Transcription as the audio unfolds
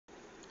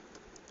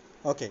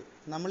Okay,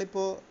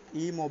 നമ്മളിപ്പോൾ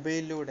ഈ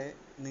മൊബൈലിലൂടെ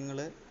നിങ്ങൾ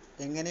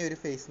എങ്ങനെ ഒരു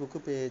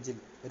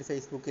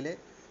ഫേസ്ബുക്കിൽ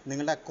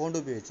നിങ്ങളുടെ അക്കൗണ്ട്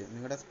ഉപയോഗിച്ച്,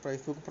 നിങ്ങളുടെ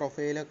ഫേസ്ബുക്ക്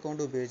പ്രൊഫൈൽ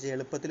അക്കൗണ്ട് ഉപയോഗിച്ച്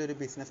എളുപ്പത്തിലൊരു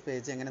ബിസിനസ്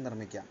പേജ് എങ്ങനെ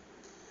നിർമ്മിക്കാം,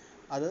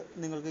 അത്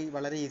നിങ്ങൾക്ക്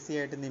വളരെ ഈസി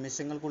ആയിട്ട്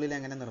നിമിഷങ്ങൾക്കുള്ളിൽ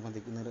എങ്ങനെ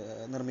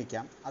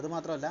നിർമ്മിക്കാം.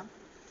 അതുമാത്രമല്ല,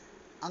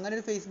 അങ്ങനെ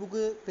ഒരു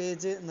ഫേസ്ബുക്ക്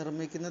പേജ്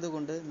നിർമ്മിക്കുന്നത്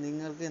കൊണ്ട്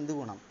നിങ്ങൾക്ക് എന്ത്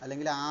ഗുണം,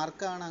 അല്ലെങ്കിൽ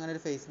ആർക്കാണ് അങ്ങനെ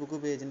ഒരു ഫേസ്ബുക്ക്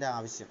പേജിൻ്റെ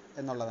ആവശ്യം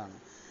എന്നുള്ളതാണ്.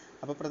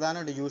 അപ്പോൾ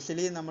പ്രധാനമായിട്ട്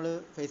യൂഷ്വലി നമ്മൾ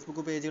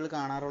ഫേസ്ബുക്ക് പേജുകൾ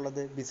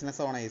കാണാറുള്ളത്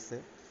ബിസിനസ് ഓണേഴ്സ്,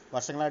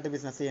 വർഷങ്ങളായിട്ട്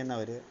ബിസിനസ്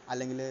ചെയ്യുന്നവർ,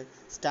 അല്ലെങ്കിൽ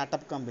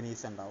സ്റ്റാർട്ടപ്പ്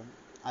കമ്പനീസ് ഉണ്ടാവും,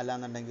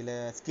 അല്ലാന്നുണ്ടെങ്കിൽ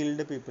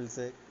സ്കിൽഡ്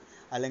പീപ്പിൾസ്,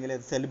 അല്ലെങ്കിൽ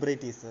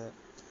സെലിബ്രിറ്റീസ്,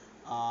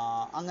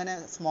 അങ്ങനെ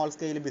സ്മോൾ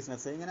സ്കെയിൽ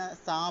ബിസിനസ്, ഇങ്ങനെ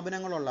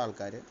സ്ഥാപനങ്ങളുള്ള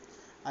ആൾക്കാർ,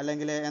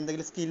 അല്ലെങ്കിൽ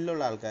എന്തെങ്കിലും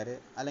സ്കില്ലുള്ള ആൾക്കാർ,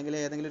 അല്ലെങ്കിൽ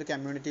ഏതെങ്കിലും ഒരു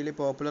കമ്മ്യൂണിറ്റിയിൽ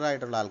പോപ്പുലർ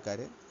ആയിട്ടുള്ള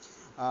ആൾക്കാർ,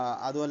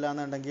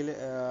 അതുമല്ലാന്നുണ്ടെങ്കിൽ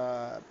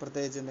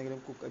പ്രത്യേകിച്ച് എന്തെങ്കിലും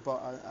ഇപ്പോൾ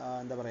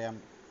എന്താ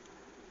പറയുക,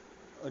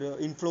 ഒരു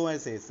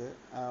ഇൻഫ്ലുവൻസേഴ്സ്,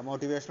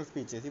 മോട്ടിവേഷണൽ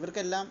സ്പീച്ചേഴ്സ്,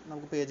 ഇവർക്കെല്ലാം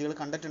നമുക്ക് പേജുകൾ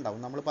കണ്ടിട്ടുണ്ടാവും.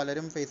 നമ്മൾ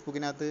പലരും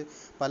ഫേസ്ബുക്കിനകത്ത്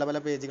പല പല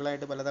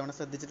പേജുകളായിട്ട് പലതവണ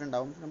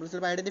ശ്രദ്ധിച്ചിട്ടുണ്ടാവും. നമ്മൾ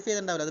ചിലപ്പോൾ ഐഡൻറ്റിഫൈ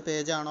ചെയ്തിട്ടുണ്ടാവില്ല അത്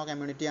പേജാണോ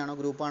കമ്മ്യൂണിറ്റി ആണോ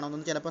ഗ്രൂപ്പാണോ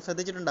എന്നൊന്നും ചിലപ്പോൾ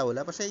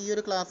ശ്രദ്ധിച്ചിട്ടുണ്ടാവില്ല. പക്ഷേ ഈ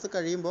ഒരു ക്ലാസ്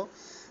കഴിയുമ്പോൾ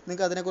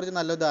നിങ്ങൾക്ക് അതിനെക്കുറിച്ച്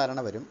നല്ലൊരു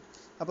ധാരണ വരും.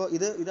 അപ്പോൾ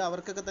ഇത്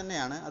അവർക്കൊക്കെ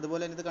തന്നെയാണ്.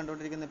 അതുപോലെ തന്നെ ഇത്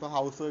കണ്ടുകൊണ്ടിരിക്കുന്ന ഇപ്പോൾ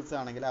ഹൗസ് വൈഫ്സ്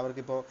ആണെങ്കിൽ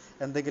അവർക്കിപ്പോൾ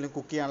എന്തെങ്കിലും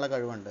കുക്ക് ചെയ്യാനുള്ള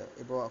കഴിവുണ്ട്,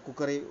 ഇപ്പോൾ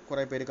കുക്കറി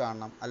കുറേ പേര്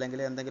കാണണം, അല്ലെങ്കിൽ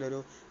എന്തെങ്കിലും ഒരു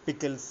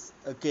പിക്കിൾസ്,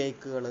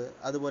 കേക്കുകൾ,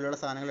 അതുപോലെയുള്ള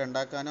സാധനങ്ങൾ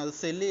ഉണ്ടാക്കാനും അത്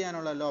സെല്ല്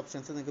ചെയ്യാനുള്ള എല്ലാ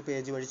ഓപ്ഷൻസ് നിങ്ങൾക്ക്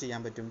പേജ് വഴി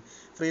ചെയ്യാൻ പറ്റും.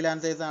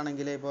 ഫ്രീലാൻസേഴ്സ്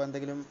ആണെങ്കിൽ ഇപ്പോൾ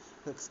എന്തെങ്കിലും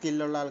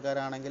സ്കില്ലുള്ള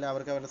ആൾക്കാരാണെങ്കിൽ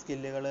അവർക്ക് അവരുടെ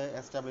സ്കില്ലുകൾ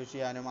എസ്റ്റാബ്ലിഷ്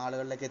ചെയ്യാനും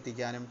ആളുകളിലേക്ക്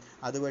എത്തിക്കാനും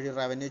അതുവഴി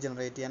റവന്യൂ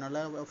ജനറേറ്റ്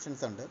ചെയ്യാനുള്ള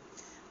ഓപ്ഷൻസ് ഉണ്ട്.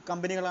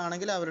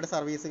 കമ്പനികളാണെങ്കിൽ അവരുടെ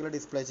സർവീസുകൾ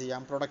ഡിസ്പ്ലേ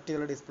ചെയ്യാം,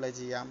 പ്രൊഡക്റ്റുകൾ ഡിസ്പ്ലേ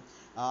ചെയ്യാം.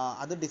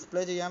 അത്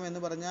ഡിസ്പ്ലേ ചെയ്യാം എന്ന്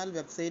പറഞ്ഞാൽ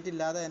വെബ്സൈറ്റ്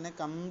ഇല്ലാതെ തന്നെ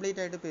കംപ്ലീറ്റ്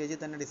ആയിട്ട് പേജിൽ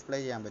തന്നെ ഡിസ്പ്ലേ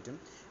ചെയ്യാൻ പറ്റും.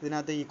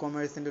 ഇതിനകത്ത് ഇ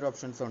കൊമേഴ്സിൻ്റെ ഒരു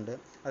ഓപ്ഷൻസ് ഉണ്ട്,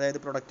 അതായത്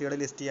പ്രൊഡക്റ്റുകൾ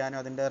ലിസ്റ്റ് ചെയ്യാനും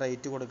അതിൻ്റെ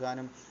റേറ്റ്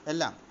കൊടുക്കാനും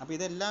എല്ലാം. അപ്പോൾ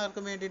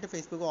ഇതെല്ലാവർക്കും വേണ്ടിയിട്ട്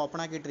ഫേസ്ബുക്ക്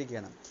ഓപ്പൺ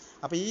ആക്കിയിട്ടിരിക്കുകയാണ്.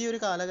 അപ്പോൾ ഈ ഒരു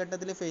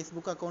കാലഘട്ടത്തിൽ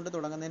ഫേസ്ബുക്ക് അക്കൗണ്ട്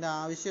തുടങ്ങുന്നതിൻ്റെ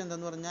ആവശ്യം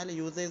എന്തെന്ന് പറഞ്ഞാൽ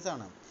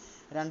യൂസേഴ്സാണ്.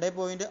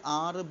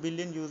 2.6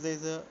 ബില്യൺ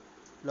യൂസേഴ്സ്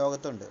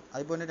ലോകത്തുണ്ട്.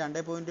 അതുപോലെ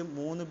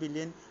 2.3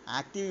 ബില്യൺ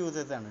ആക്റ്റീവ്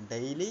യൂസേഴ്സാണ്,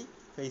 ഡെയിലി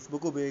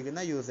ഫേസ്ബുക്ക്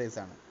ഉപയോഗിക്കുന്ന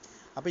യൂസേഴ്സാണ്.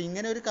 അപ്പോൾ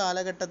ഇങ്ങനെ ഒരു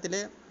കാലഘട്ടത്തിൽ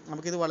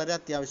നമുക്കിത് വളരെ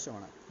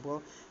അത്യാവശ്യമാണ്.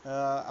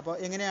 അപ്പോൾ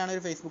എങ്ങനെയാണ്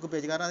ഒരു ഫേസ്ബുക്ക്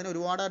പേജ്, കാരണം അതിന്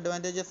ഒരുപാട്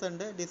അഡ്വാൻറ്റേജസ്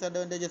ഉണ്ട്,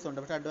 ഡിസഡ്വാൻറ്റേജസ് ഉണ്ട്.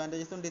 പക്ഷേ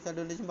അഡ്വാൻറ്റേജസും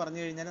ഡിസഡ്വാൻറ്റേജും പറഞ്ഞു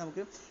കഴിഞ്ഞാൽ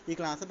നമുക്ക് ഈ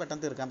ക്ലാസ്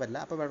പെട്ടെന്ന് തീർക്കാൻ പറ്റില്ല.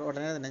 അപ്പോൾ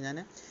ഉടനെ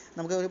തന്നെ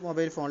നമുക്ക് ഒരു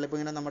മൊബൈൽ ഫോണിൽ ഇപ്പോൾ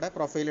ഇങ്ങനെ നമ്മുടെ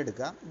പ്രൊഫൈൽ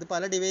എടുക്കുക. ഇത്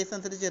പല ഡിവൈസ്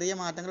അനുസരിച്ച് ചെറിയ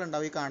മാറ്റങ്ങൾ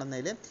ഉണ്ടാവും ഈ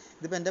കാണുന്നതിൽ.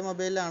 ഇതിപ്പോൾ എൻ്റെ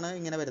മൊബൈലിലാണ്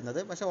ഇങ്ങനെ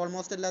വരുന്നത്, പക്ഷേ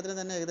ഓൾമോസ്റ്റ് എല്ലാത്തിനും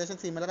തന്നെ ഏകദേശം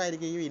സിമിലർ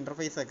ആയിരിക്കും ഈ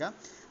ഇൻ്റർഫേസൊക്കെ.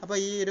 അപ്പോൾ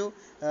ഈ ഒരു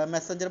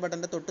മെസ്സഞ്ചർ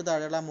ബട്ടൻ്റെ തൊട്ട്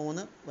താഴെയുള്ള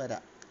 3 വര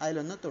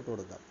അതിലൊന്ന് തൊട്ട്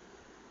കൊടുക്കുക.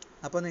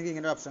 അപ്പോൾ നിങ്ങൾക്ക്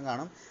ഇങ്ങനെ ഒരു ഓപ്ഷൻ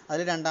കാണും.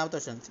 അതിൽ രണ്ടാമത്തെ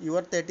ഓപ്ഷൻ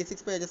യുവർ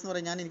 36 പേജസ് എന്ന്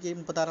പറഞ്ഞാൽ എനിക്ക്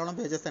 36ഓളം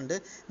പേജസ് ഉണ്ട്.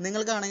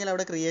 നിങ്ങൾക്കാണെങ്കിൽ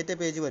അവിടെ ക്രിയേറ്റ്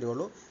പേജ്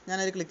വരുള്ളൂ.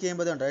 ഞാനത് ക്ലിക്ക്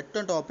ചെയ്യുമ്പോൾ ഉണ്ട്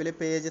ഏറ്റവും ടോപ്പിൽ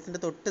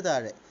പേജസിൻ്റെ തൊട്ട്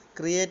താഴെ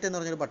ക്രിയേറ്റ് എന്ന്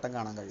പറഞ്ഞൊരു ബട്ടൺ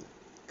കാണാൻ കഴിയും.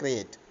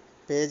 ക്രിയേറ്റ്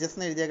പേജസ്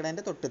എന്ന്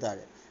എഴുതിയേക്കണതിൻ്റെ തൊട്ട്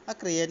താഴെ ആ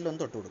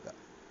ക്രിയേറ്റിലൊന്ന് തൊട്ട് കൊടുക്കുക.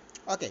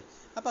 ഓക്കെ,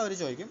 അപ്പോൾ അവർ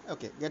ചോദിക്കും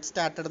ഓക്കെ ഗെറ്റ്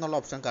സ്റ്റാർട്ടഡ്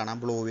എന്നുള്ള ഓപ്ഷൻ കാണാം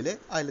ബ്ലൂവിൽ,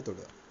 അതിൽ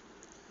തൊടുക.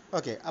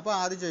 ഓക്കെ, അപ്പോൾ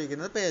ആദ്യം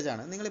ചോദിക്കുന്നത്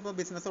പേജാണ്. നിങ്ങളിപ്പോൾ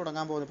ബിസിനസ്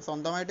തുടങ്ങാൻ പോകുന്നത്, ഇപ്പോൾ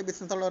സ്വന്തമായിട്ട്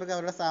ബിസിനസ് ഉള്ളവർക്ക്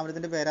അവരുടെ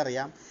സ്ഥാപനത്തിൻ്റെ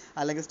പേരറിയാം,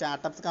 അല്ലെങ്കിൽ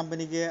സ്റ്റാർട്ടപ്സ്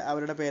കമ്പനിക്ക്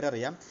അവരുടെ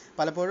പേരറിയാം.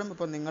 പലപ്പോഴും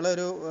ഇപ്പോൾ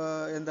നിങ്ങളൊരു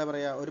എന്താ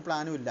പറയുക, ഒരു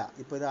പ്ലാനും ഇല്ല,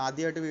 ഇപ്പോൾ ഇത്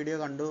ആദ്യമായിട്ട് വീഡിയോ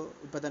കണ്ടു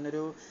ഇപ്പോൾ തന്നെ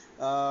ഒരു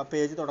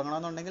പേജ്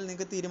തുടങ്ങണമെന്നുണ്ടെങ്കിൽ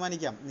നിങ്ങൾക്ക്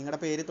തീരുമാനിക്കാം നിങ്ങളുടെ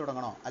പേര്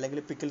തുടങ്ങണോ, അല്ലെങ്കിൽ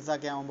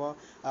പിക്കിൾസൊക്കെ ആകുമ്പോൾ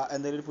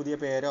എന്തെങ്കിലും ഒരു പുതിയ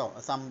പേരോ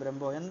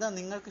സംരംഭമോ എന്താ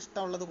നിങ്ങൾക്ക്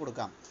ഇഷ്ടമുള്ളത്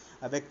കൊടുക്കാം.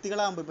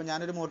 വ്യക്തികളാകുമ്പോൾ ഇപ്പോൾ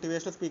ഞാനൊരു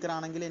മോട്ടിവേഷണൽ സ്പീക്കർ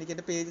ആണെങ്കിൽ എനിക്ക്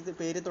എൻ്റെ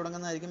പേര്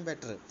തുടങ്ങുന്നതായിരിക്കും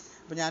ബെറ്റർ.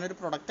 ഇപ്പോൾ ഞാനൊരു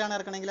പ്രൊഡക്റ്റാണ്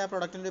ഇറക്കണമെങ്കിൽ ആ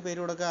പ്രൊഡക്റ്റിൻ്റെ പേര്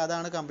കൊടുക്കുക,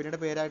 അതാണ് കമ്പനിയുടെ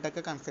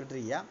പേരായിട്ടൊക്കെ കൺസിഡർ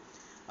ചെയ്യുക.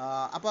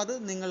 അപ്പോൾ അത്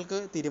നിങ്ങൾക്ക്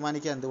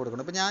തീരുമാനിക്കുക എന്ത്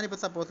കൊടുക്കണം. ഇപ്പോൾ ഞാനിപ്പോൾ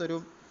സപ്പോസ് ഒരു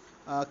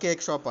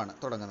കേക്ക് ഷോപ്പാണ്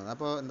തുടങ്ങുന്നത്.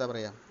 അപ്പോൾ എന്താ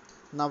പറയുക,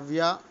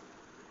 നവ്യ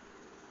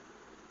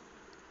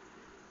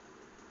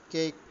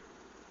കേക്ക്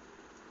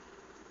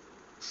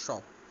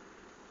ഷോപ്പ്,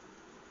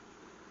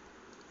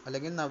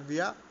 അല്ലെങ്കിൽ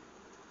നവ്യ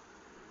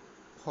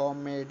ഹോം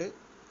മെയ്ഡ്,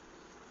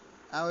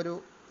 ആ ഒരു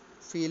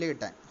ഫീല്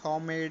കിട്ടാൻ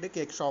ഹോം മെയ്ഡ്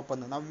കേക്ക് ഷോപ്പ്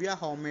എന്ന്, Navya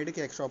home made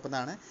cake shop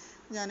എന്നാണ്.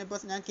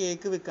 ഞാൻ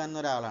കേക്ക് വിൽക്കുന്ന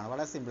ഒരാളാണ്,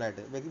 വളരെ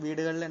സിമ്പിളായിട്ട്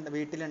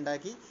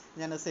വീട്ടിലുണ്ടാക്കി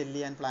ഞാനത് സെല്ല്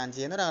ചെയ്യാൻ പ്ലാൻ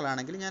ചെയ്യുന്ന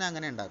ഒരാളാണെങ്കിൽ ഞാൻ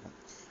അങ്ങനെ ഉണ്ടാക്കും.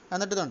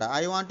 എന്നിട്ട് ഇതുണ്ട്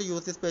I want to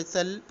use this page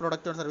cell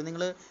product or service.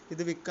 നിങ്ങൾ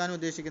ഇത് വിൽക്കാൻ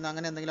ഉദ്ദേശിക്കുന്ന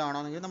അങ്ങനെ എന്തെങ്കിലും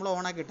ആണോയെങ്കിൽ നമ്മൾ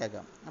ഓണാക്കി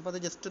ഇട്ടേക്കാം. അപ്പോൾ അത്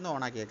ജസ്റ്റ് ഒന്ന്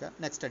ഓണാക്കിയേക്കാം,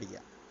 നെക്സ്റ്റ്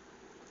അടിക്കുക.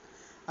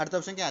 അടുത്ത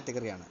ഓപ്ഷൻ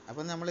കാറ്റഗറിയാണ്.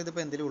 അപ്പോൾ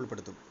നമ്മളിതിപ്പോൾ എന്തിലും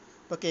ഉൾപ്പെടുത്തും.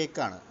 ഇപ്പോൾ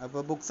കേക്കാണ്,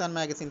 അപ്പോൾ ബുക്സ് ആൻഡ്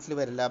മാഗസീൻസിൽ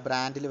വരില്ല,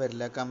 ബ്രാൻഡിൽ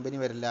വരില്ല, കമ്പനി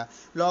വരില്ല,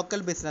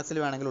 ലോക്കൽ ബിസിനസ്സിൽ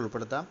വേണമെങ്കിൽ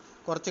ഉൾപ്പെടുത്താം.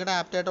 കുറച്ചുകൂടെ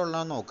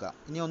ആപ്റ്റായിട്ടുള്ളതെന്ന് നോക്കുക.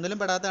 ഇനി ഒന്നിലും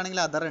പെടാത്തതാണെങ്കിൽ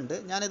അതർ ഉണ്ട്.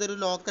 ഞാനിതൊരു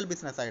ലോക്കൽ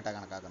ബിസിനസ്സായിട്ടാണ്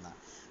കണക്കാക്കുന്നത്.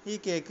 ഈ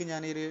കേക്ക്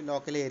ഞാൻ ഈ ഒരു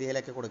ലോക്കൽ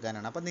ഏരിയയിലൊക്കെ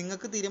കൊടുക്കാനാണ്. അപ്പോൾ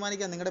നിങ്ങൾക്ക്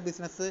തീരുമാനിക്കാം നിങ്ങളുടെ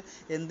ബിസിനസ്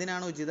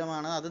എന്തിനാണ്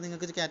ഉചിതമാണ്, അത്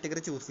നിങ്ങൾക്ക്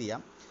കാറ്റഗറി ചൂസ്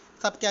ചെയ്യാം.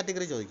 സബ്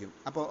കാറ്റഗറി ചോദിക്കും.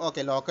 അപ്പോൾ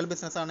ഓക്കെ, ലോക്കൽ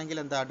ബിസിനസ് ആണെങ്കിൽ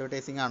എന്താ,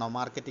 അഡ്വർടൈസിംഗ് ആണോ,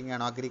 മാർക്കറ്റിംഗ്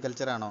ആണോ,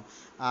 അഗ്രികൾച്ചർ ആണോ,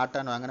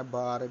 ആർട്ടാണോ, അങ്ങനെ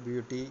bar,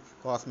 beauty,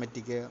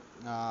 cosmetic,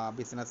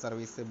 business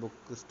service,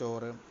 book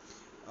store,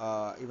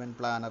 event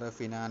planar,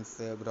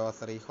 finance,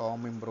 grocery,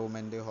 home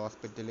improvement,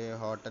 hospital,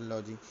 hotel,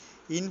 lodging,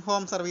 in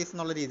home service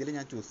എന്നുള്ള രീതിയിൽ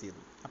ഞാൻ ചൂസ്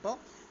ചെയ്തു. അപ്പോൾ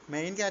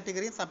മെയിൻ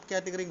കാറ്റഗറിയും സബ്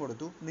കാറ്റഗറിയും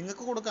കൊടുത്തു.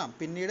 നിങ്ങൾക്ക് കൊടുക്കാം,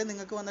 പിന്നീട്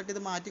നിങ്ങൾക്ക് വന്നിട്ട്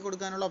ഇത് മാറ്റി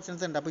കൊടുക്കാനുള്ള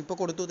ഓപ്ഷൻസ് ഉണ്ട്. അപ്പോൾ ഇപ്പോൾ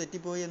കൊടുത്തു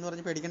തെറ്റിപ്പോയി എന്ന്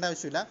പറഞ്ഞ് പേടിക്കേണ്ട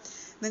ആവശ്യമില്ല.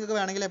 നിങ്ങൾക്ക്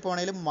വേണമെങ്കിൽ എപ്പോൾ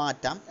വേണമെങ്കിലും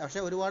മാറ്റാം.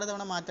 പക്ഷേ ഒരുപാട്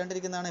തവണ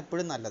മാറ്റാണ്ടിരിക്കുന്നതാണ്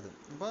എപ്പോഴും നല്ലത്.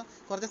 അപ്പോൾ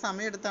കുറച്ച്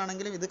സമയം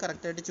എടുത്താണെങ്കിലും ഇത്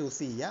കറക്റ്റായിട്ട്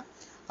ചൂസ് ചെയ്യുക.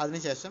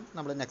 അതിനുശേഷം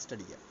നമ്മൾ നെക്സ്റ്റ്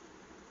അടിക്കുക.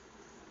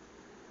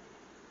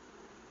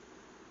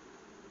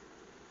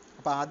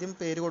 അപ്പോൾ ആദ്യം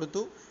പേര്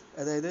കൊടുത്തു,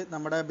 അതായത്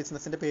നമ്മുടെ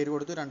ബിസിനസ്സിൻ്റെ പേര്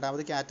കൊടുത്തു,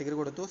 രണ്ടാമത് കാറ്റഗറി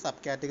കൊടുത്തു,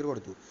 സബ് കാറ്റഗറി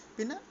കൊടുത്തു,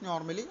 പിന്നെ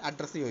നോർമലി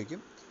അഡ്രസ്സ്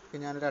ചോദിക്കും.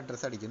 പിന്നെ ഞാനൊരു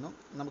അഡ്രസ്സ് അടിക്കുന്നു.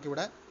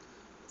 നമുക്കിവിടെ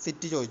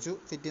സിറ്റി ചോദിച്ചു,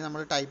 സിറ്റി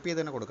നമ്മൾ ടൈപ്പ്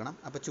ചെയ്ത് തന്നെ കൊടുക്കണം.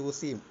 അപ്പോൾ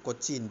ചൂസ് ചെയ്യും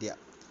കൊച്ചി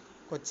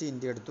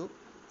ഇന്ത്യ എടുത്തു.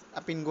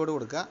 പിൻകോഡ്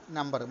കൊടുക്കുക,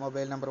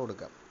 മൊബൈൽ നമ്പർ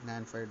കൊടുക്കുക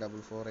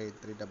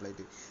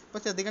 95448388. ഇപ്പോൾ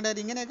ശ്രദ്ധിക്കേണ്ട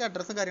കാര്യം, ഇങ്ങനെയൊക്കെ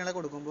അഡ്രസ്സും കാര്യങ്ങളൊക്കെ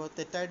കൊടുക്കുമ്പോൾ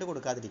തെറ്റായിട്ട്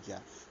കൊടുക്കാതിരിക്കുക,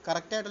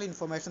 കറക്റ്റായിട്ടുള്ള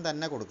ഇൻഫർമേഷൻ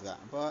തന്നെ കൊടുക്കുക.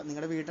 അപ്പോൾ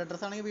നിങ്ങളുടെ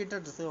വീട്ടഡ്രസ്സ് ആണെങ്കിൽ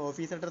വീട്ടഡ്രസ്സ്,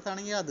 ഓഫീസ് അഡ്രസ്സ്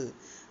ആണെങ്കിൽ അത്,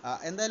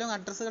 എന്തായാലും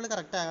അഡ്രസ്സുകൾ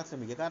കറക്റ്റ് ആകാൻ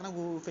ശ്രമിക്കുക. കാരണം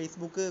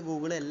ഫേസ്ബുക്ക്,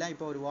 ഗൂഗിൾ എല്ലാം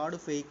ഇപ്പോൾ ഒരുപാട്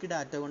ഫേക്ക്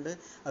ഡാറ്റ കൊണ്ട്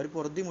അവർ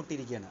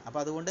പൊറുതിമുട്ടിയിരിക്കുകയാണ്.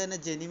 അപ്പോൾ അതുകൊണ്ട് തന്നെ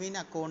ജെനുവിൻ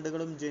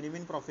അക്കൗണ്ടുകളും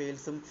ജെനുവിൻ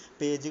പ്രൊഫൈൽസും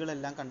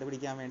പേജുകളെല്ലാം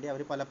കണ്ടുപിടിക്കാൻ വേണ്ടി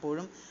അവർ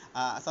പലപ്പോഴും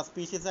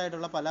സസ്പീഷ്യസ്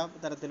ആയിട്ടുള്ള പല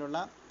തരത്തിലുള്ള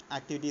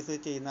ആക്ടിവിറ്റീസ്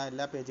ചെയ്യുന്ന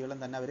എല്ലാ പേജുകളും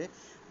തന്നെ അവർ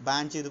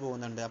ബാൻ ചെയ്ത്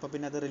പോകുന്നുണ്ട്. അപ്പോൾ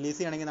പിന്നെ അത് റിലീസ്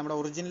ചെയ്യണമെങ്കിൽ നമ്മുടെ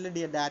ഒറിജിനൽ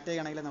ഡാറ്റ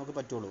ആണെങ്കിൽ നമുക്ക്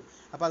പറ്റുള്ളൂ.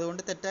 അപ്പോൾ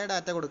അതുകൊണ്ട് തെറ്റായ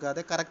ഡാറ്റ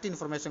കൊടുക്കാതെ കറക്റ്റ്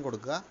ഇൻഫർമേഷൻ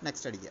കൊടുക്കുക,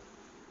 നെക്സ്റ്റ് അടിക്കുക.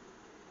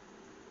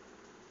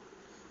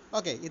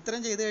 ഓക്കെ,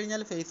 ഇത്രയും ചെയ്ത്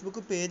കഴിഞ്ഞാൽ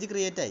ഫേസ്ബുക്ക് പേജ്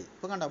ക്രിയേറ്റ് ആയി.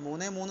 ഇപ്പോൾ കണ്ടോ,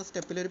 3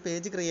 സ്റ്റെപ്പിൽ ഒരു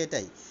പേജ് ക്രിയേറ്റ്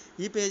ആയി.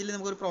 ഈ പേജിൽ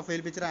നമുക്കൊരു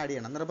പ്രൊഫൈൽ പിക്ചർ ആഡ്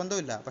ചെയ്യണം,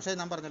 നിർബന്ധമില്ല. പക്ഷേ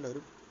ഞാൻ പറഞ്ഞല്ലോ,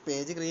 ഒരു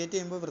പേജ് ക്രിയേറ്റ്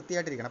ചെയ്യുമ്പോൾ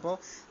വൃത്തിയായിട്ടിരിക്കണം. അപ്പോൾ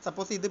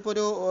സപ്പോസ് ഇതിപ്പോൾ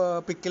ഒരു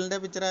പിക്കിളിൻ്റെ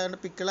പിക്ചർ ആയതുകൊണ്ട്,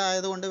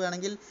 പിക്കിളായതുകൊണ്ട്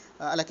വേണമെങ്കിൽ,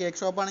 അല്ല കേക്ക്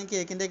ഷോപ്പ് ആണെങ്കിൽ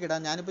കേക്കിൻ്റെ ഒക്കെ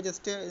ഇടാം. ഞാനിപ്പോൾ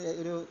ജസ്റ്റ്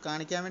ഒരു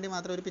കാണിക്കാൻ വേണ്ടി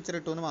മാത്രം ഒരു പിക്ചർ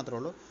ഇട്ടു എന്ന് മാത്രമേ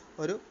ഉള്ളൂ.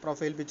 ഒരു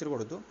പ്രൊഫൈൽ പിക്ചർ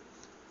കൊടുത്തു,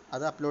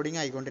 അത് അപ്ലോഡിങ്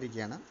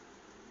ആയിക്കൊണ്ടിരിക്കുകയാണ്.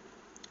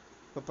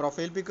 ഇപ്പോൾ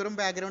പ്രൊഫൈൽ പിക്കറും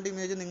ബാക്ക്ഗ്രൗണ്ട്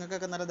ഇമേജും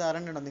നിങ്ങൾക്കൊക്കെ നല്ല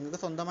ധാരണയുണ്ടോ? നിങ്ങൾക്ക്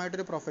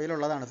സ്വന്തമായിട്ടൊരു പ്രൊഫൈൽ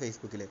ഉള്ളതാണ്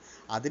ഫേസ്ബുക്കിൽ.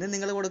 അതിന്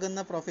നിങ്ങൾ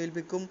കൊടുക്കുന്ന പ്രൊഫൈൽ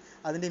പിക്കും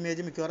അതിൻ്റെ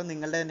ഇമേജും മിക്കവാറും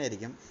നിങ്ങളുടെ തന്നെ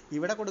ആയിരിക്കും.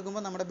 ഇവിടെ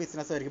കൊടുക്കുമ്പോൾ നമ്മുടെ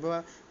ബിസിനസ് ആയിരിക്കും.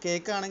 ഇപ്പോൾ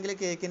കേക്ക് ആണെങ്കിൽ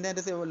കേക്കിൻ്റെ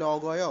അതിൻ്റെ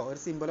ലോഗോയോ ഒരു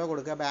സിമ്പലോ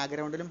കൊടുക്കുക,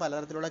 ബാക്ക്ഗ്രൗണ്ടിലും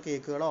പലതരത്തിലുള്ള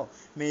കേക്കുകളോ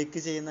മേക്ക്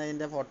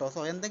ചെയ്യുന്നതിൻ്റെ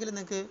ഫോട്ടോസോ എന്തെങ്കിലും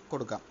നിങ്ങൾക്ക്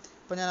കൊടുക്കാം.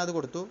 ഇപ്പോൾ ഞാനത്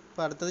കൊടുത്തു.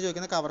 ഇപ്പോൾ അടുത്തത്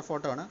ചോദിക്കുന്ന കവർ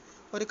ഫോട്ടോ ആണ്.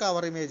 ഒരു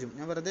കവർ ഇമേജും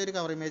ഞാൻ വെറുതെ ഒരു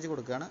കവർ ഇമേജ്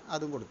കൊടുക്കുകയാണ്,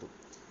 അതും കൊടുത്തു.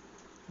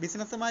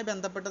 ബിസിനസ്സുമായി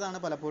ബന്ധപ്പെട്ടതാണ്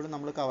പലപ്പോഴും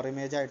നമ്മൾ കവർ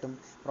ഇമേജായിട്ടും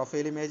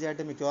പ്രൊഫൈൽ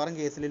ഇമേജായിട്ടും മിക്കവാറും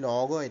കേസിൽ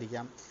ലോഗോ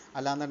ആയിരിക്കാം,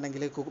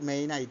 അല്ലാന്നുണ്ടെങ്കിൽ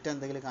മെയിൻ ഐറ്റം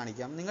എന്തെങ്കിലും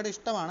കാണിക്കാം. നിങ്ങളുടെ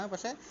ഇഷ്ടമാണ്.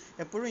 പക്ഷേ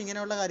എപ്പോഴും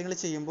ഇങ്ങനെയുള്ള കാര്യങ്ങൾ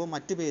ചെയ്യുമ്പോൾ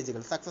മറ്റ്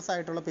പേജുകൾ, സക്സസ്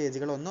ആയിട്ടുള്ള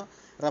പേജുകൾ ഒന്ന്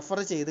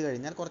റെഫർ ചെയ്ത്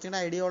കഴിഞ്ഞാൽ കുറച്ചും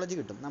കൂടെ ഐഡിയോളജി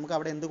കിട്ടും. നമുക്ക്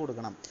അവിടെ എന്ത്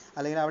കൊടുക്കണം,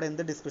 അല്ലെങ്കിൽ അവിടെ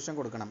എന്ത് ഡിസ്ക്രിപ്ഷൻ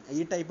കൊടുക്കണം,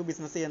 ഈ ടൈപ്പ്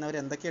ബിസിനസ് ചെയ്യുന്നവർ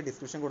എന്തൊക്കെയാണ്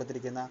ഡിസ്ക്രിപ്ഷൻ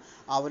കൊടുത്തിരിക്കുന്ന,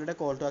 അവരുടെ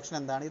കോൾ ടു ആക്ഷൻ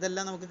എന്താണ്,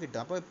 ഇതെല്ലാം നമുക്ക് കിട്ടും.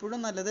 അപ്പോൾ എപ്പോഴും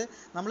നല്ലത്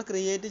നമ്മൾ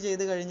ക്രിയേറ്റ്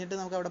ചെയ്ത് കഴിഞ്ഞിട്ട്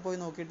നമുക്ക് അവിടെ പോയി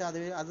നോക്കിയിട്ട്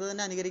അത്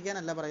തന്നെ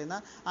അനുകരിക്കാനല്ല പറയുന്ന,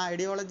 ആ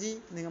ഐഡിയോളജി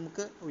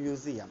നമുക്ക്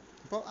യൂസ് ചെയ്യാം.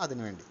 അപ്പോൾ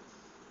അതിനു വേണ്ടി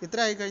ഇത്ര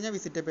ആയിക്കഴിഞ്ഞാൽ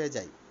വിസിറ്റ്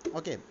പേജായി.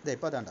 ഓക്കെ,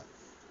 ഇപ്പോൾ അതാണ്ട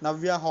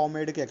Navya home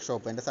made cake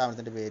shop എൻ്റെ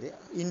സ്ഥാപനത്തിൻ്റെ പേര്,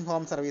 ഇൻ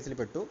ഹോം സർവീസിൽ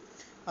പെട്ടു,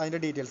 അതിൻ്റെ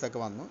ഡീറ്റെയിൽസ് ഒക്കെ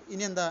വന്നു.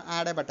 ഇനി എന്താ,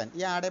 ആഡ് എ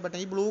ബട്ടൺ.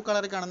 ഈ ബ്ലൂ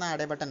കളറിൽ കാണുന്ന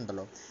ആഡ് എ ബട്ടൺ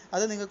ഉണ്ടല്ലോ,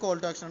 അത് നിങ്ങൾക്ക് കോൾ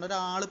ടു ആക്ഷൻ ഉണ്ട്.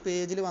 ഒരാൾ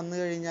പേജിൽ വന്നു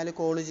കഴിഞ്ഞാൽ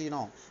കോൾ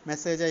ചെയ്യണോ,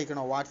 മെസ്സേജ്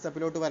അയക്കണോ,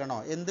 വാട്സപ്പിലോട്ട് വരണോ,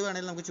 എന്ത്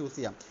വേണമെങ്കിലും നമുക്ക് ചൂസ്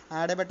ചെയ്യാം.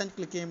 ആഡ് എ ബട്ടൺ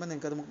ക്ലിക്ക് ചെയ്യുമ്പോൾ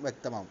നിങ്ങൾക്ക് അത്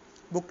വ്യക്തമാവും.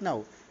 ബുക്ക് നൗ,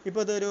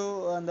 ഇപ്പോൾ ഇതൊരു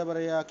എന്താ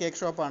പറയുക കേക്ക്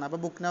ഷോപ്പാണ്.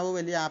 അപ്പോൾ ബുക്ക് നൗ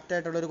വലിയ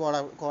ആപ്റ്റായിട്ടുള്ളൊരു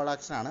കോൾ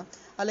ആക്ഷനാണ്.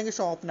 അല്ലെങ്കിൽ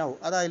ഷോപ്പ് നൗ,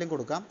 അതായാലും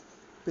കൊടുക്കാം.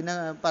 പിന്നെ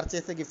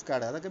പർച്ചേസ് ഗിഫ്റ്റ്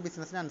കാർഡ്, അതൊക്കെ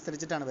ബിസിനസ്സിന്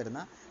അനുസരിച്ചിട്ടാണ് വരുന്ന.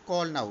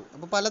 കോൾ നൗ,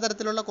 അപ്പോൾ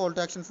പലതരത്തിലുള്ള കോൾ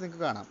ടു ആക്ഷൻസ്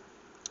നിങ്ങൾക്ക് കാണാം.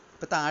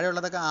 ഇപ്പോൾ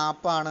താഴെയുള്ളതൊക്കെ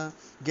ആപ്പാണ്,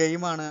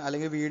 ഗെയിമാണ്,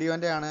 അല്ലെങ്കിൽ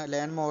വീഡിയോൻ്റെ ആണ്,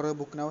 ലേൺ മോർ,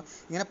 ബുക്ക് നൗ,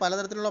 ഇങ്ങനെ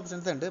പലതരത്തിലുള്ള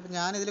ഓപ്ഷൻസ് ഉണ്ട്. ഇപ്പോൾ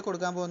ഞാനിതിൽ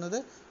കൊടുക്കാൻ പോകുന്നത്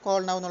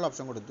കോൾ നൗ എന്നുള്ള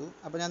ഓപ്ഷൻ കൊടുത്തു.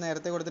 അപ്പോൾ ഞാൻ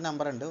നേരത്തെ കൊടുത്ത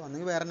നമ്പർ ഉണ്ട്,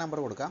 ഒന്നെങ്കിൽ വേറെ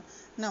നമ്പർ കൊടുക്കാം.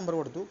 നമ്പർ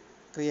കൊടുത്തു,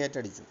 ക്രിയേറ്റ്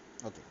അടിച്ചു.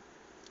 ഓക്കെ,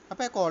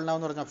 അപ്പോൾ കോൾ നൗ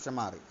എന്ന് പറഞ്ഞ ഓപ്ഷൻ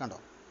മാറി, കണ്ടോ.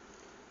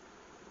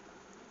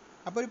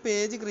 അപ്പോൾ ഒരു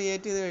പേജ്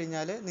ക്രിയേറ്റ് ചെയ്ത്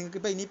കഴിഞ്ഞാൽ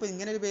നിങ്ങൾക്കിപ്പോൾ ഇനിയിപ്പോൾ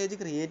ഇങ്ങനെ ഒരു പേജ്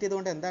ക്രിയേറ്റ്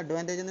ചെയ്തുകൊണ്ട് എന്താ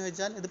അഡ്വാൻറ്റേജ് എന്ന്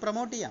വെച്ചാൽ ഇത്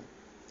പ്രൊമോട്ട് ചെയ്യാം.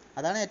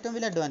 അതാണ് ഏറ്റവും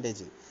വലിയ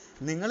അഡ്വാൻറ്റേജ്.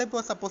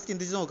 നിങ്ങളിപ്പോൾ സപ്പോസ്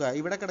ചിന്തിച്ച് നോക്കുക,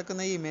 ഇവിടെ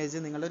കിടക്കുന്ന ഈ ഇമേജ്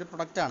നിങ്ങളുടെ ഒരു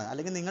പ്രൊഡക്റ്റാണ്,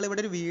 അല്ലെങ്കിൽ നിങ്ങൾ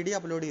ഇവിടെ ഒരു വീഡിയോ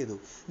അപ്ലോഡ് ചെയ്തു,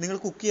 നിങ്ങൾ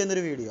കുക്ക്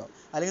ചെയ്യുന്നൊരു വീഡിയോ,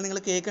 അല്ലെങ്കിൽ നിങ്ങൾ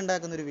കേക്ക്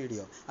ഉണ്ടാക്കുന്നൊരു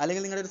വീഡിയോ,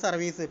 അല്ലെങ്കിൽ നിങ്ങളുടെ ഒരു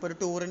സർവീസ്, ഇപ്പോൾ ഒരു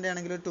ടൂറിൻ്റെ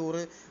ആണെങ്കിൽ ഒരു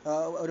ടൂറ്,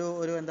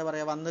 ഒരു എന്താ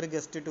പറയുക, വന്നൊരു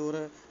ഗസ്റ്റ്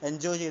ടൂറ്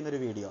എൻജോയ് ചെയ്യുന്നൊരു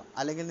വീഡിയോ,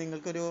 അല്ലെങ്കിൽ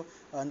നിങ്ങൾക്കൊരു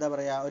എന്താ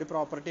പറയുക ഒരു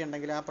പ്രോപ്പർട്ടി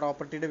ഉണ്ടെങ്കിൽ ആ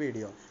പ്രോപ്പർട്ടിയുടെ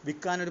വീഡിയോ,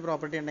 വിൽക്കാനൊരു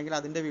പ്രോപ്പർട്ടി ഉണ്ടെങ്കിൽ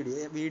അതിൻ്റെ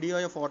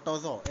വീഡിയോയോ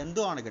ഫോട്ടോസോ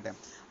എന്തോ ആണ് കിട്ടുക,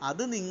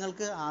 അത്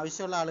നിങ്ങൾക്ക്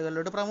ആവശ്യമുള്ള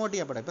ആളുകളിലോട്ട് പ്രൊമോട്ട്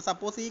ചെയ്യപ്പെടും. ഇപ്പോൾ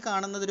സപ്പോസ് ഈ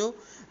കാണുന്നതൊരു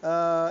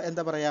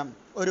എന്താ പറയുക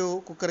ഒരു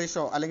കുക്കറി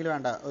ഷോ, അല്ലെങ്കിൽ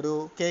വേണ്ട ഒരു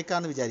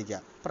കേക്കാന്ന് വിചാരിക്കുക,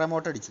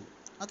 പ്രൊമോട്ട് അടിച്ചു.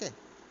 ഓക്കെ,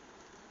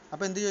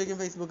 അപ്പോൾ എന്ത് ചോദിക്കും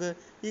ഫേസ്ബുക്ക്,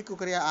 ഈ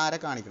കുക്കറി ആരെ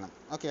കാണിക്കണം.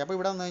 ഓക്കെ, അപ്പോൾ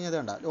ഇവിടെ വന്നു കഴിഞ്ഞാൽ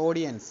വേണ്ട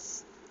ഓഡിയൻസ്,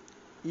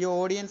 ഈ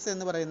ഓഡിയൻസ്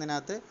എന്ന്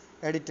പറയുന്നതിനകത്ത്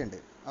എഡിറ്റ് ഉണ്ട്.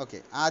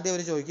 ഓക്കെ, ആദ്യം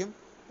അവർ ചോദിക്കും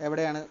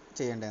എവിടെയാണ്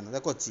ചെയ്യേണ്ടതെന്നത്.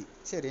 കൊച്ചി,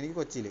 ശരി, എനിക്ക്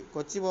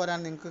കൊച്ചി പോരാൻ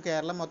നിങ്ങൾക്ക്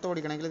കേരളം മൊത്തം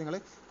ഓടിക്കണമെങ്കിൽ നിങ്ങൾ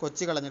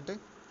കൊച്ചി കളഞ്ഞിട്ട്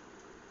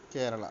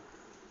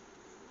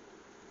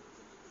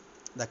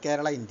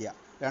കേരള ഇന്ത്യ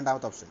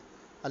രണ്ടാമത്തെ ഓപ്ഷൻ,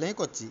 അല്ലെങ്കിൽ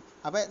കൊച്ചി.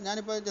 അപ്പോൾ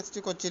ഞാനിപ്പോൾ ജസ്റ്റ്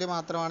കൊച്ചിയിൽ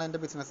മാത്രമാണ് എൻ്റെ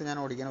ബിസിനസ് ഞാൻ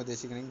ഓടിക്കാൻ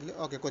ഉദ്ദേശിക്കണമെങ്കിൽ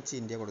ഓക്കെ കൊച്ചി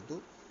ഇന്ത്യ കൊടുത്തു,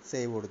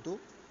 സേവ് കൊടുത്തു.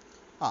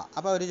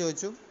 അപ്പോൾ അവർ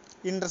ചോദിച്ചു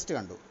ഇൻട്രസ്റ്റ്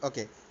കണ്ടു.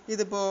 ഓക്കെ,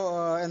 ഇതിപ്പോൾ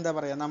എന്താ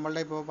പറയുക,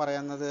 നമ്മളുടെ ഇപ്പോൾ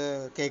പറയുന്നത്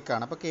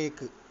കേക്കാണ്. അപ്പോൾ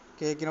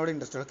കേക്കിനോട്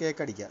ഇൻട്രസ്റ്റ് ഉള്ള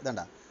കേക്ക് അടിക്കുക.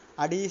 ഇതണ്ട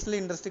അഡീഷണൽ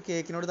ഇൻട്രസ്റ്റ്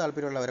കേക്കിനോട്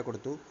താല്പര്യമുള്ളവരെ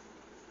കൊടുത്തു,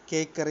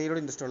 കേക്ക് കറിയോട്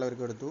ഇൻട്രസ്റ്റ്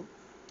ഉള്ളവർക്ക് കൊടുത്തു,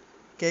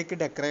 കേക്ക്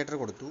ഡെക്കറേറ്റർ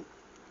കൊടുത്തു,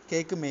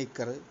 കേക്ക്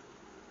മേക്കർ.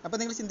 അപ്പോൾ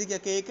നിങ്ങൾ ചിന്തിക്കുക,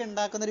 കേക്ക്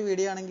ഉണ്ടാക്കുന്നൊരു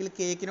വീഡിയോ ആണെങ്കിൽ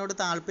കേക്കിനോട്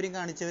താല്പര്യം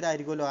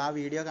കാണിച്ചവരായിരിക്കുമല്ലോ ആ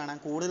വീഡിയോ കാണാൻ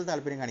കൂടുതൽ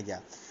താല്പര്യം കാണിക്കുക.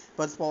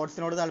 ഇപ്പോൾ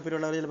സ്പോർട്സിനോട്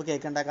താല്പര്യമുള്ളവർ ചിലപ്പോൾ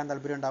കേക്ക് ഉണ്ടാക്കാൻ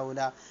താല്പര്യം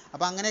ഉണ്ടാവില്ല.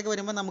 അപ്പോൾ അങ്ങനെയൊക്കെ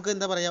വരുമ്പോൾ നമുക്ക്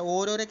എന്താ പറയുക,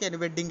 ഓരോരോ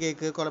വെഡ്ഡിങ്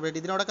കേക്ക്, കൊളബറേറ്റ്,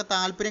 ഇതിനോടൊക്കെ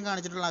താല്പര്യം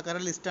കാണിച്ചിട്ടുള്ള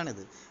ആൾക്കാരുടെ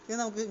ലിസ്റ്റാണിത്. ഇത്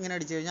നമുക്ക് ഇങ്ങനെ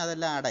അടിച്ചു കഴിഞ്ഞാൽ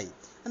അതെല്ലാം ആഡായി.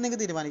 നിങ്ങൾക്ക്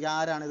തീരുമാനിക്കാം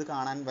ആരാണ് ഇത്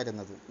കാണാൻ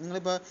വരുന്നത്.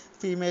 നിങ്ങളിപ്പോൾ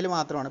ഫീമെയിൽ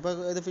മാത്രമാണ്, ഇപ്പോൾ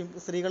ഇത്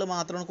സ്ത്രീകൾ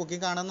മാത്രമാണ്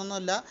കുക്കിംഗ്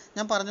കാണുന്നൊന്നുമല്ല,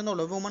 ഞാൻ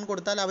പറഞ്ഞെന്നുള്ളൂ. വുമൺ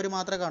കൊടുത്താൽ അവർ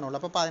മാത്രമേ കാണുള്ളൂ.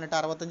 അപ്പോൾ 18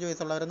 65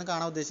 വയസ്സുള്ളവരൊന്നും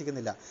കാണാൻ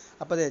ഉദ്ദേശിക്കുന്നില്ല.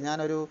 അപ്പോൾ അതെ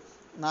ഞാനൊരു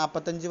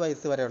 45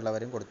 വയസ്സ്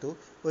വരെയുള്ളവരും കൊടുത്തു,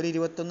 ഒരു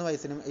 21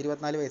 വയസ്സിനും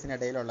 24 വയസ്സിനും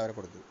ഇടയിലുള്ളവരെ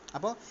കൊടുത്തു.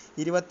 അപ്പോൾ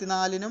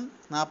 24നും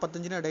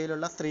 45നും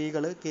ഇടയിലുള്ള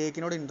സ്ത്രീകൾ,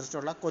 കേക്കിനോട് ഇൻട്രസ്റ്റ്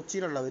ഉള്ള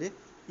കൊച്ചിയിലുള്ളവർ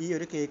ഈ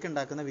ഒരു കേക്ക്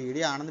ഉണ്ടാക്കുന്ന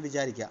വീഡിയോ ആണെന്ന്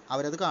വിചാരിക്കുക,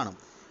 അവരത് കാണും.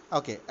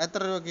 ഓക്കെ,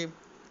 എത്ര രൂപയ്ക്ക്?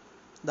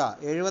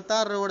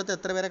 76 രൂപ കൊടുത്ത്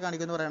എത്ര പേരെ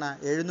കാണിക്കുമെന്ന് പറയണ?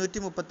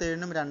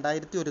 737നും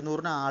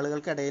 2100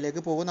 ആളുകൾക്ക്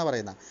ഇടയിലേക്ക് പോകുമെന്നാണ്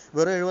പറയുന്നത്,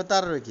 വെറും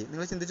 76 രൂപയ്ക്ക്.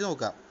 നിങ്ങൾ ചിന്തിച്ച്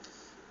നോക്കുക.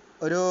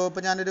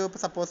 ഇപ്പോൾ ഞാനൊരു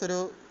സപ്പോസ് ഒരു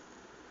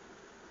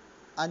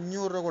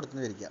 500 രൂപ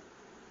കൊടുത്തെന്ന് വിചാരിക്കുക.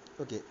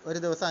 ഓക്കെ, ഒരു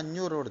ദിവസം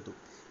 500 രൂപ കൊടുത്തു.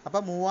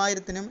 അപ്പോൾ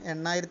 3000നും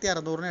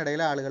 8600നും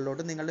ഇടയിലെ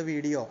ആളുകളിലോട്ട് നിങ്ങളുടെ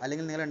വീഡിയോ,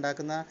 അല്ലെങ്കിൽ നിങ്ങൾ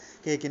ഉണ്ടാക്കുന്ന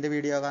കേക്കിൻ്റെ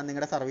വീഡിയോ ആകാം,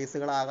 നിങ്ങളുടെ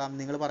സർവീസുകളാകാം,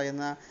 നിങ്ങൾ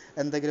പറയുന്ന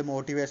എന്തെങ്കിലും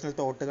മോട്ടിവേഷണൽ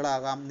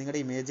തോട്ടുകളാകാം, നിങ്ങളുടെ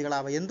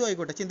ഇമേജുകളാകാം, എന്തും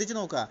ആയിക്കോട്ടെ, ചിന്തിച്ച്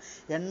നോക്കുക.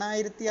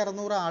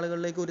 8600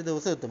 ആളുകളിലേക്ക് ഒരു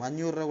ദിവസം എത്തും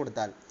 500 രൂപ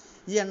കൊടുത്താൽ.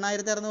 ഈ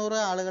 8600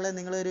 ആളുകളെ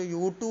നിങ്ങളൊരു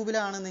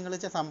യൂട്യൂബിലാണ് നിങ്ങൾ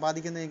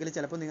സമ്പാദിക്കുന്നതെങ്കിൽ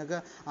ചിലപ്പോൾ നിങ്ങൾക്ക്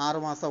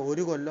 6 മാസം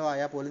 1 കൊല്ലം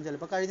ആയാൽ പോലും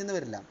ചിലപ്പോൾ കഴിഞ്ഞെന്ന്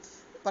വരില്ല.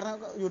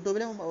 പറഞ്ഞ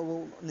യൂട്യൂബിൽ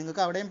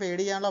നിങ്ങൾക്ക് അവിടെയും പെയ്ഡ്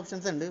ചെയ്യാനുള്ള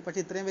ഓപ്ഷൻസ് ഉണ്ട്, പക്ഷേ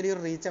ഇത്രയും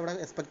വലിയൊരു റീച്ച് അവിടെ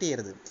എക്സ്പെക്ട്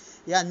ചെയ്യരുത്.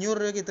 ഈ 500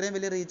 രൂപയ്ക്ക് ഇത്രയും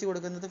വലിയ റീച്ച്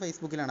കൊടുക്കുന്നത്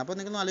ഫേസ്ബുക്കിലാണ്. അപ്പോൾ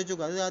നിങ്ങൾ ആലോചിച്ച്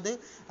നോക്കുക, അത്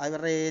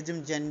അവരുടെ ഏജും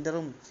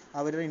ജെൻഡറും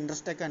അവരുടെ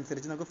ഇൻട്രസ്റ്റൊക്കെ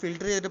അനുസരിച്ച് നമുക്ക്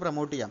ഫിൽറ്റർ ചെയ്തിട്ട്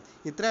പ്രൊമോട്ട് ചെയ്യാം.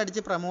 ഇത്ര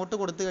അടിച്ച് പ്രൊമോട്ട്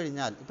കൊടുത്തു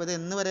കഴിഞ്ഞാൽ, ഇപ്പോൾ ഇത്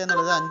എന്ന് വരെ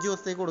എന്നുള്ളത് 5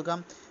 ദിവസത്തേക്ക്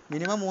കൊടുക്കാം,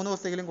 മിനിമം 3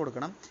 ദിവസത്തേക്കും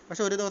കൊടുക്കണം,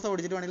 പക്ഷേ ഒരു ദിവസം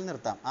ഓടിച്ചിട്ട് വേണമെങ്കിൽ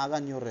നിർത്താം, ആകെ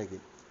 500 രൂപയ്ക്ക്.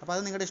 അപ്പോൾ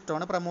അത് നിങ്ങളുടെ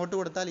ഇഷ്ടമാണ്. പ്രൊമോട്ട്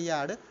കൊടുത്താൽ ഈ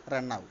ആഡ്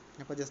റൺ ആവും.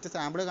 അപ്പോൾ ജസ്റ്റ്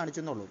സാമ്പിൾ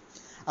കാണിച്ചെന്നുള്ളൂ.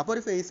 അപ്പോൾ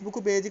ഒരു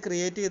ഫേസ്ബുക്ക് പേജ്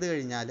ക്രിയേറ്റ് ചെയ്ത്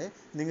കഴിഞ്ഞാൽ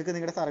നിങ്ങൾക്ക്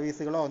നിങ്ങളുടെ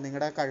സർവീസുകളോ,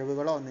 നിങ്ങളുടെ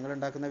കഴിവുകളോ,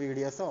 നിങ്ങളുണ്ടാക്കുന്ന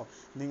വീഡിയോസോ,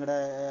 നിങ്ങളുടെ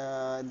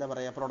എന്താ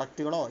പറയുക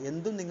പ്രൊഡക്റ്റുകളോ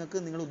എന്തും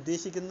നിങ്ങൾ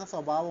ഉദ്ദേശിക്കുന്ന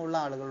സ്വഭാവമുള്ള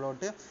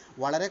ആളുകളിലോട്ട്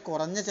വളരെ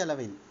കുറഞ്ഞ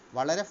ചിലവിൽ,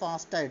 വളരെ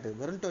ഫാസ്റ്റായിട്ട്,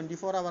 വെറും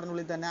 24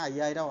 ഹവറിനുള്ളിൽ തന്നെ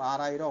 5000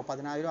 6000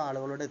 10000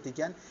 ആളുകളോട്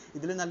എത്തിക്കാൻ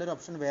ഇതിൽ നല്ലൊരു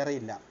ഓപ്ഷൻ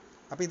വേറെയില്ല.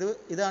 അപ്പോൾ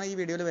ഇതാണ് ഈ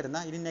വീഡിയോയിൽ വരുന്ന.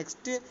 ഇനി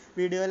നെക്സ്റ്റ്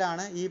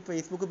വീഡിയോയിലാണ് ഈ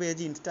ഫേസ്ബുക്ക്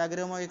പേജ്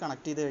ഇൻസ്റ്റാഗ്രാമുമായി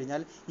കണക്ട് ചെയ്ത്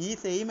കഴിഞ്ഞാൽ ഈ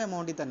സെയിം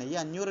എമൗണ്ടിൽ തന്നെ, ഈ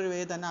 500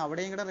 രൂപയിൽ തന്നെ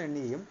അവിടെയും കൂടെ റൺ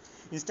ചെയ്യും.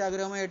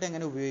 ഇൻസ്റ്റാഗ്രാമായിട്ട്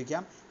എങ്ങനെ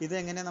ഉപയോഗിക്കാം, ഇത്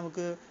എങ്ങനെ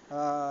നമുക്ക്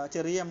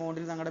ചെറിയ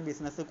എമൗണ്ടിൽ നിങ്ങളുടെ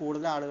ബിസിനസ്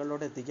കൂടുതൽ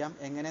ആളുകളിലോട്ട് എത്തിക്കാം,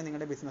 എങ്ങനെ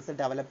നിങ്ങളുടെ ബിസിനസ്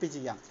ഡെവലപ്പ്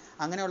ചെയ്യാം,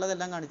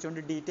 അങ്ങനെയുള്ളതെല്ലാം കാണിച്ചുകൊണ്ട്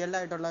ഡീറ്റെയിൽഡ്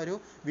ആയിട്ടുള്ള ഒരു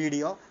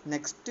വീഡിയോ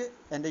നെക്സ്റ്റ്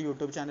എൻ്റെ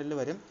യൂട്യൂബ് ചാനലിൽ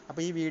വരും.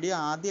 അപ്പോൾ ഈ വീഡിയോ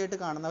ആദ്യമായിട്ട്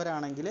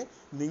കാണുന്നവരാണെങ്കിൽ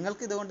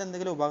നിങ്ങൾക്ക് ഇതുകൊണ്ട്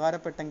എന്തെങ്കിലും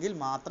ഉപകാരപ്പെട്ടെങ്കിൽ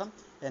മാത്രം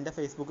എൻ്റെ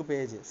ഫേസ്ബുക്ക്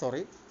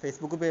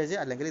പേജ്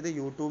അല്ലെങ്കിൽ ഇത്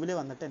യൂട്യൂബിൽ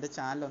വന്നിട്ട് എൻ്റെ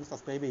ചാനൽ ഒന്ന്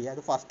സബ്സ്ക്രൈബ് ചെയ്യുക.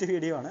 അത് ഫസ്റ്റ്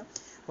വീഡിയോ ആണ്.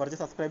 കുറച്ച്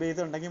സബ്സ്ക്രൈബ്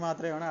ചെയ്തിട്ടുണ്ടെങ്കിൽ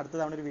മാത്രമേ അടുത്ത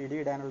തവണ ഒരു വീഡിയോ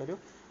ഇടാനുള്ളൊരു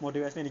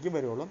മോട്ടിവേഷൻ എനിക്കും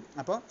വരുള്ളൂ.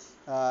 അപ്പോൾ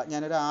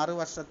ഞാനൊരു 6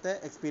 വർഷത്തെ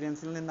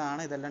എക്സ്പീരിയൻസിൽ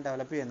നിന്നാണ് ഇതെല്ലാം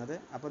ഡെവലപ്പ് ചെയ്യുന്നത്.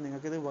 അപ്പോൾ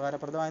നിങ്ങൾക്കിത്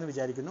ഉപകാരപ്രദമായെന്ന്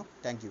വിചാരിക്കുന്നു.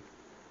 Thank you.